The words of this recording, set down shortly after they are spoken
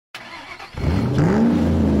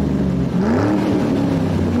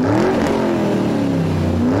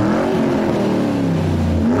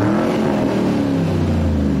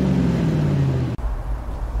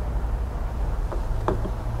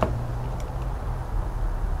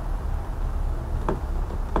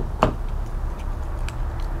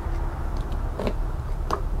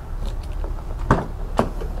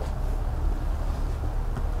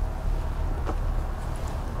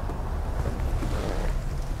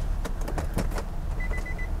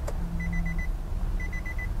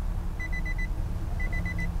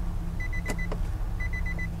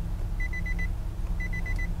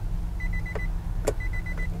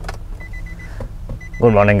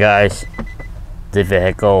Good morning, guys. The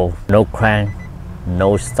vehicle, no crank,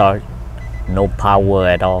 no start, no power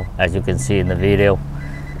at all, as you can see in the video.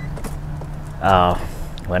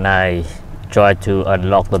 When I try to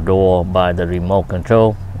unlock the door by the remote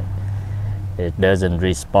control, it doesn't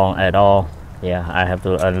respond at all. Yeah, I have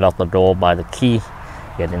to unlock the door by the key,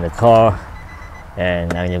 get in the car,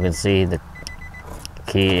 and as you can see the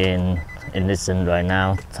key in ignition right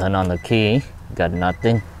now. Turn on the key, got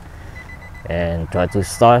nothing, and try to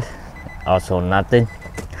start, also nothing.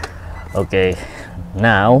 Okay,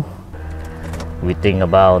 now we think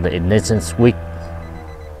about the ignition switch.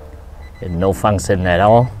 It's no function at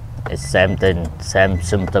all. It's same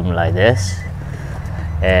symptom like this.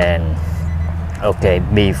 And okay,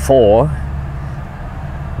 before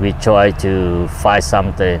we try to find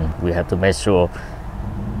something, we have to make sure,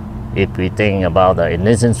 if we think about the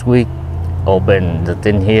ignition switch, open the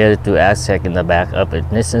thing here to check in the back of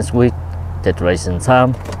ignition switch, titration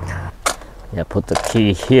time. Yeah, put the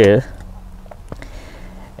key here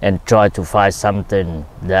and try to find something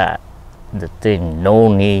that the thing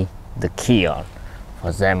no need the key on. For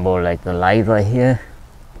example, like the light right here.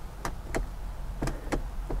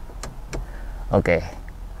 Okay,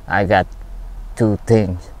 I got two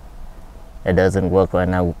things. It doesn't work right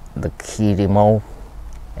now. The key remote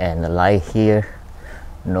and the light here,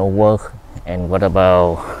 no work. And what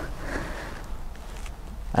about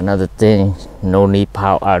another thing? No need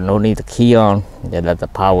power, no need the key on. That's the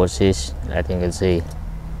power switch. As you can see,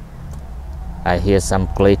 I hear some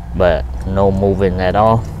click but no moving at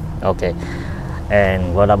all. Okay,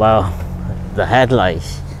 and what about the headlight?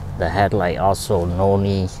 The headlight also no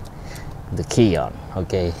need the key on.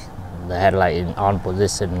 Okay, the headlight in on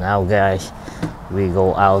position now, guys. We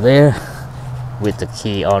go out there with the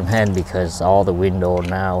key on hand because all the window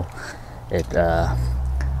now it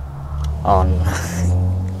on.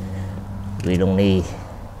 We don't need.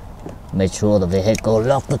 Make sure the vehicle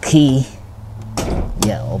lock the key.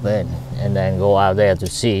 Yeah, open, and then go out there to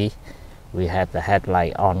see we have the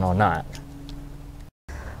headlight on or not.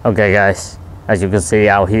 Okay, guys, as you can see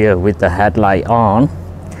out here with the headlight on,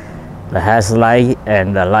 the headlight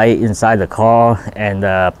and the light inside the car and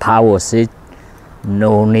the power switch,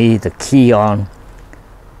 no need the key on.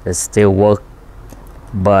 It still work,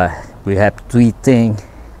 but we have three things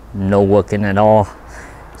no working at all.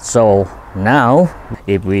 So now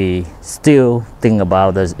if we still think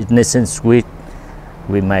about the ignition switch,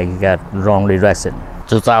 we might get wrong direction.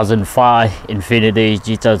 2005 Infiniti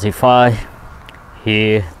G35.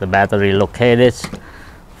 Here the battery located.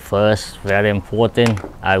 First, very important,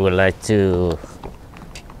 I would like to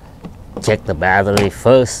check the battery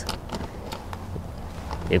first.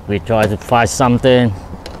 If we try to find something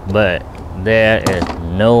but there is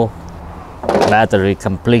no battery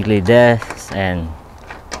completely there, and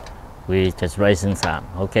we just wasting time.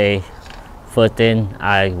 Okay, first thing,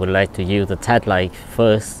 I would like to use the test light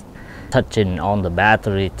first, touching on the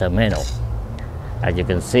battery terminal. As you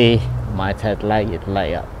can see, my test light is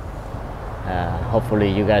light up. Hopefully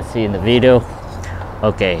you guys see in the video.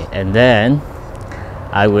 Okay, and then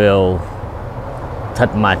I will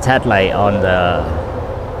touch my test light on the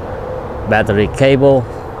battery cable.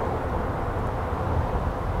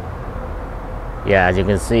 Yeah, as you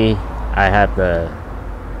can see, I have the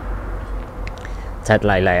test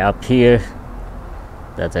light up here.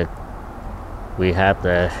 We have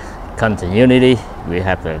the continuity. We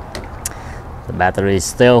have the battery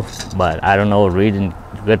still, but I don't know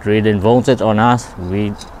good reading voltage or not.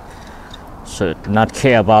 We should not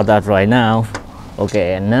care about that right now.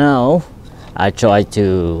 Okay, and now I try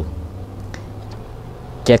to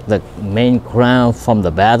check the main ground from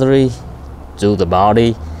the battery to the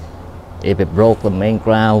body. If it broke the main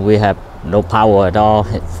ground, we have no power at all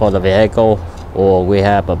for the vehicle, or we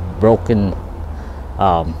have a broken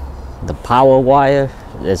the power wire.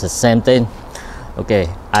 It's the same thing. Okay,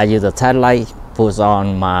 I use the test light, put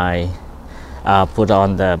on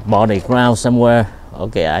the body ground somewhere.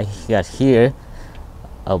 Okay, I got here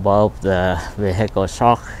above the vehicle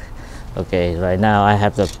shock. Okay, right now I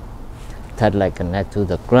have the test light connect to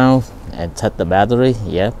the ground and touch the battery.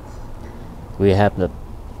 Yep, we have the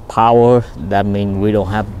power. That means we don't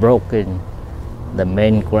have broken the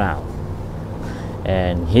main ground.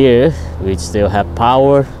 And here we still have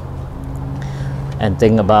power. And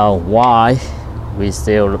think about why we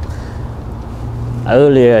still,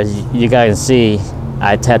 earlier you guys can see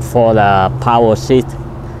I test for the power switch,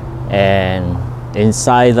 and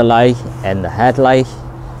inside the light and the headlight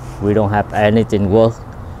we don't have anything work,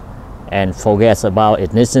 and forget about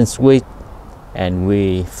ignition switch, and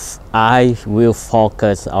I will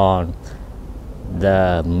focus on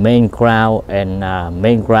the main ground and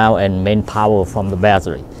main power from the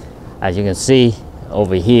battery. As you can see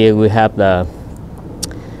over here, we have the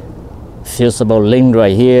fusible link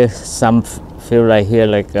right here. Some feel right here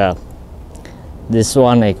like this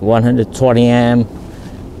one like 120 amp,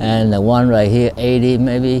 and the one right here 80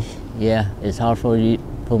 maybe. Yeah, it's hard for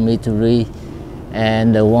me to read.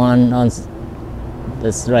 And the one on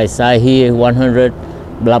this right side here 100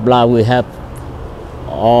 blah blah. We have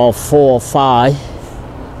all 4 or 5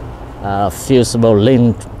 fusible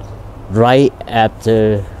link right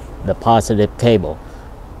after the positive cable.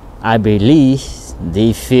 I believe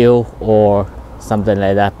the fuse or something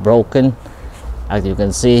like that broken. As you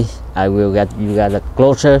can see, I will get you guys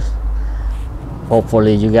closer.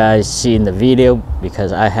 Hopefully you guys see in the video,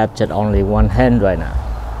 because I have just only one hand right now.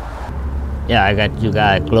 Yeah, I got you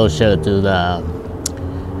guys closer to the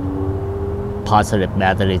positive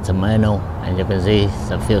battery terminal, and you can see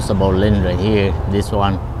the fusible link right here. This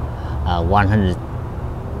one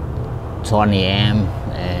 120 amp,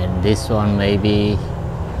 and this one maybe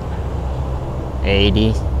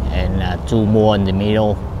 80, and 2 more in the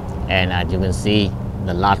middle. And as you can see,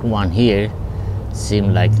 the last one here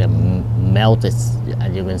seems like melted.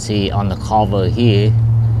 As you can see on the cover here,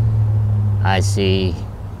 I see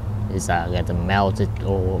it's get melted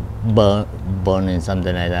or burning,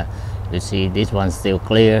 something like that. You see this one's still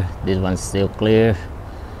clear, this one's still clear,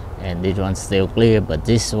 and this one's still clear, but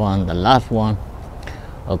this one, the last one,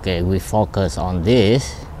 okay, we focus on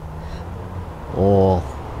this. Oh,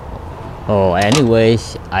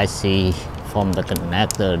 anyways, I see from the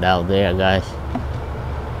connector down there, guys.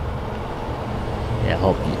 Yeah,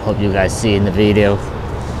 hope you guys see in the video.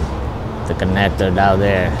 The connector down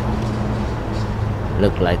there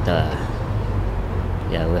look like the,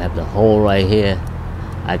 yeah, we have the hole right here.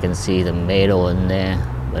 I can see the metal in there,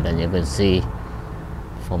 but then you can see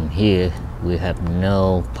from here we have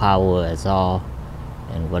no power at all.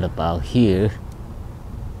 And what about here?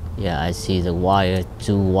 Yeah, I see the wire,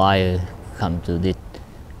 2 wire come to this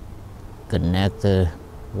connector.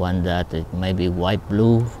 One that is maybe white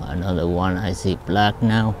blue, another one I see black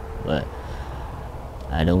now, but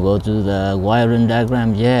I don't go to the wiring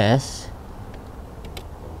diagram. Yes,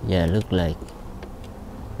 yeah, look like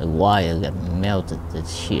the wire got melted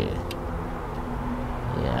this here.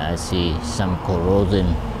 Yeah, I see some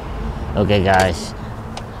corrosion. Okay guys,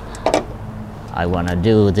 I want to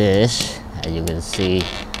do this, as you can see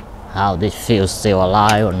how this feels still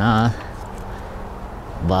alive or not,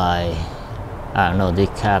 by, I don't know, this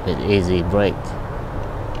cap is easy break.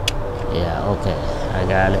 Yeah, okay, I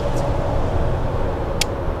got it.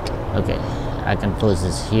 Okay, I can put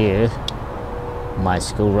this here, my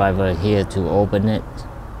screwdriver here to open it.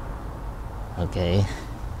 Okay,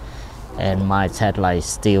 and my headlight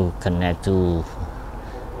still connect to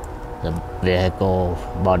the vehicle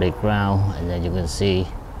body ground, and then you can see,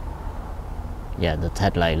 yeah, the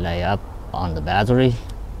headlight lay up on the battery.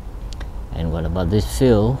 And what about this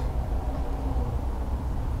fuse?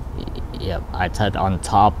 Yep, I touch on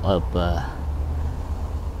top of the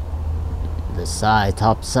side,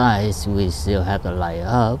 top sides, we still have the light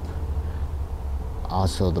up.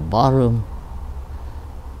 Also the bottom.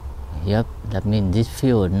 Yep, that means this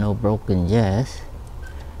fuse no broken yet.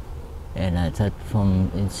 And I touch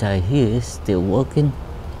from inside here, still working.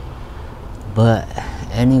 But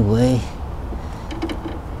anyway,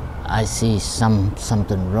 I see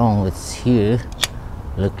something wrong with here.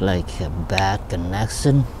 Look like a bad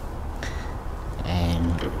connection,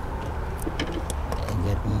 and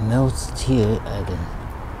get melted here.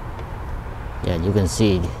 Yeah, you can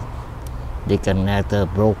see the connector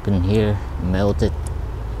broken here, melted,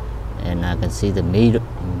 and I can see the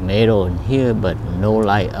metal in here, but no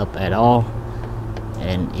light up at all.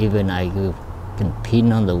 And even I can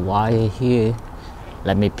pin on the wire here.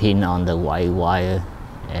 Let me pin on the white wire,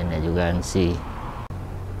 and as you can see,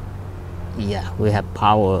 yeah, we have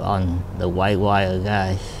power on the white wire,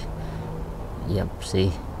 guys. Yep,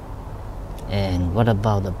 see. And what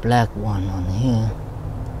about the black one on here?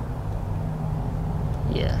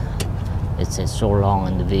 Yeah, it's so long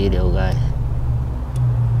in the video, guys.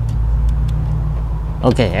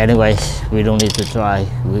 Okay, anyways, we don't need to try.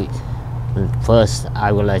 First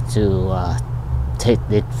I would like to take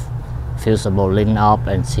this fusible link off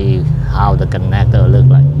and see how the connector look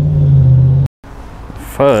like.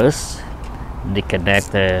 First, the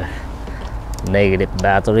connector negative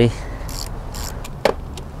battery.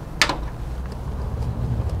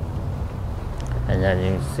 And as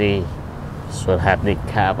you can see, should have the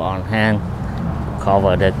cap on hand,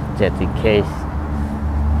 cover that just in case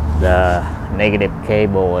the negative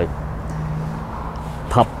cable is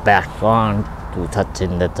pop back on to touch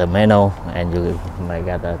in the terminal, and you might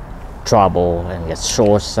get a trouble and get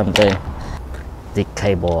short something. The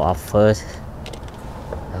cable off first,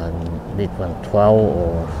 and this one 12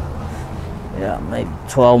 or yeah, maybe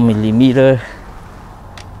 12 millimeter.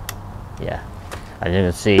 Yeah, as you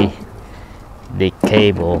can see, the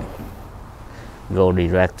cable go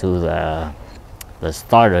direct to the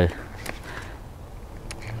starter.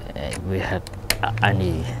 And we have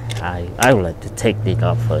I would like to take this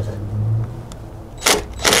off first.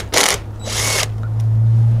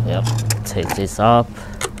 Yep, take this off,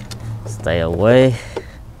 stay away,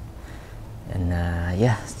 and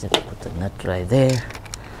yeah, just put the nut right there.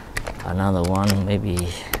 Another one, maybe,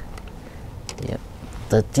 yep,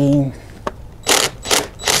 13.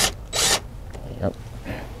 Yep.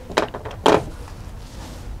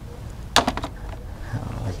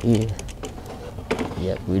 Here.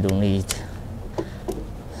 Yep, we don't need.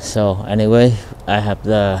 So anyway, I have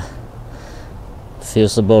the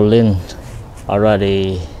fusible link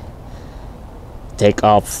already take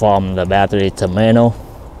off from the battery terminal,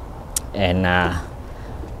 and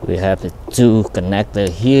we have the two connector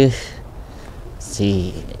here.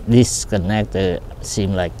 See, this connector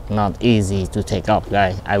seem like not easy to take off,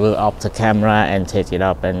 guys. I will off the camera and take it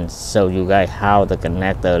up and show you guys how the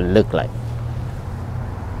connector look like.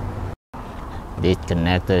 This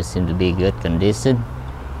connector seems to be good condition,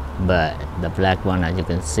 but the black one, as you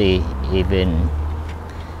can see, even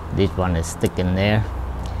this one is sticking there.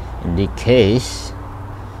 In this case,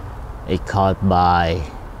 it caught by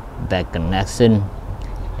back connection,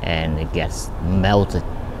 and it gets melted,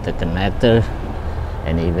 the connector.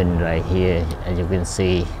 And even right here, as you can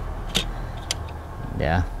see,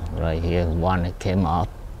 yeah, right here, one it came off.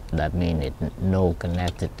 That means it no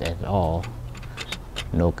connected at all,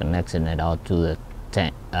 no connection at all to the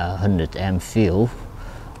 100 amp field.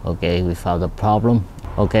 Okay, we found the problem.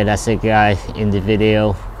 Okay, that's it, guys. In the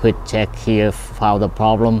video, quick check here, found the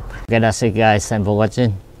problem. Okay, that's it, guys. Thanks for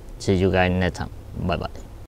watching. See you guys next time. Bye bye.